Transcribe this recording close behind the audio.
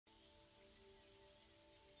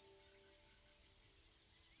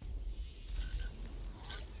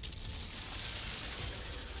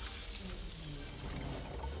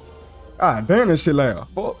Ah, damn, that shit loud.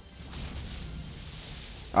 Fuck. All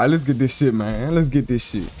right, let's get this shit, man. Let's get this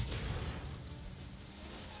shit.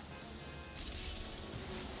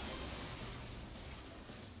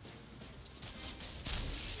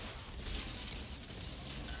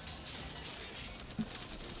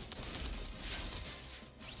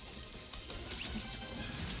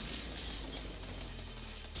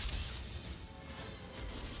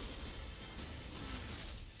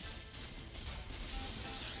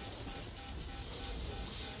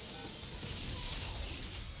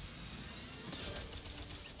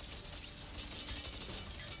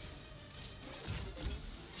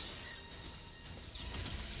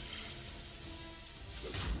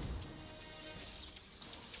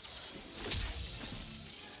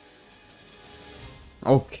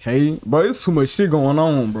 Okay, bro, it's too much shit going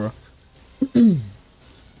on, bro.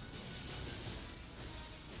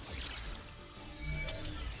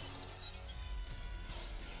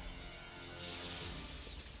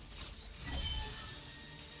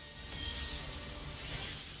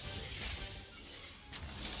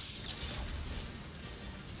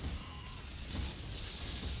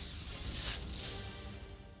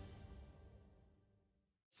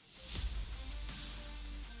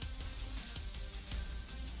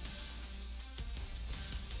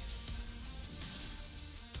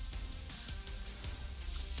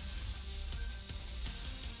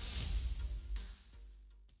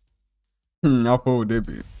 I fuck with that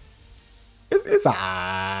bitch. It's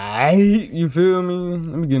alright. You feel me?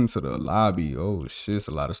 Let me get into the lobby. Oh shit, it's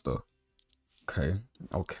a lot of stuff. Okay.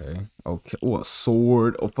 Oh, a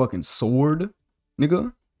sword. A fucking sword,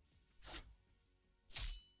 nigga.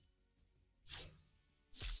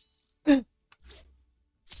 Nah,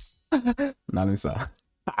 let me stop.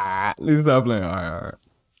 Let me stop playing. All right.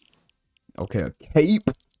 Okay, a cape.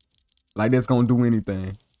 Like that's gonna do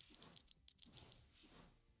anything.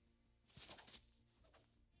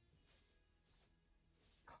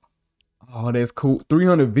 Oh, that's cool.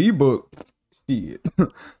 300 V-Buck. Shit.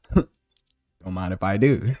 Don't mind if I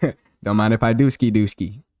do. Don't mind if I do ski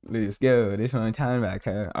dooski. Let's go. This one time back.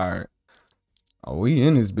 All right. Oh, we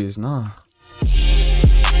in this bitch now.